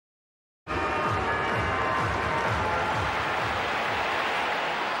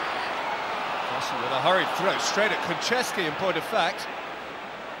Morrison with a hurried throw straight at Konchesky in point of fact.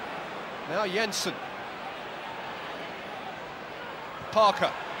 Now Jensen.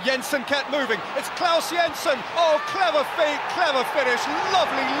 Parker. Jensen kept moving. It's Klaus Jensen. Oh, clever feet, clever finish.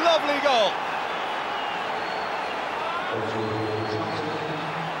 Lovely, lovely goal.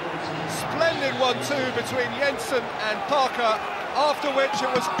 Splendid 1-2 between Jensen and Parker, after which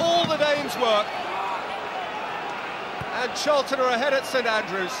it was all the Danes' work. And Charlton are ahead at St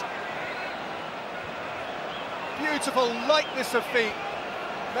Andrews. Beautiful lightness of feet.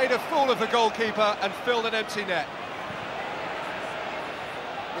 Made a fool of the goalkeeper and filled an empty net.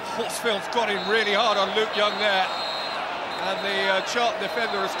 Horsfield's got in really hard on Luke Young there. And the Charlton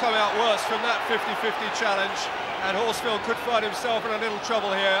defender has come out worse from that 50-50 challenge. And Horsfield could find himself in a little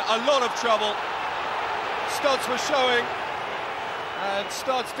trouble here. A lot of trouble. Studs were showing. And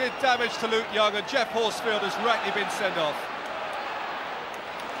Studs did damage to Luke Young, and Jeff Horsfield has rightly been sent off.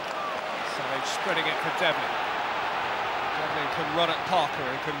 Savage spreading it for Devlin. Devlin can run at Parker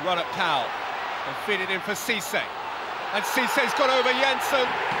and can run at Powell. And feed it in for Cisse. And Cisse's got over Jensen,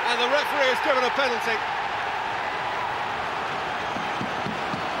 and the referee has given a penalty.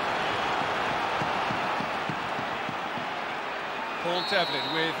 Paul Devlin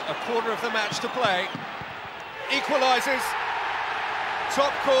with a quarter of the match to play. Equalises.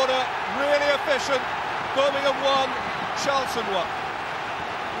 Top corner, really efficient. Birmingham 1, Charlton 1.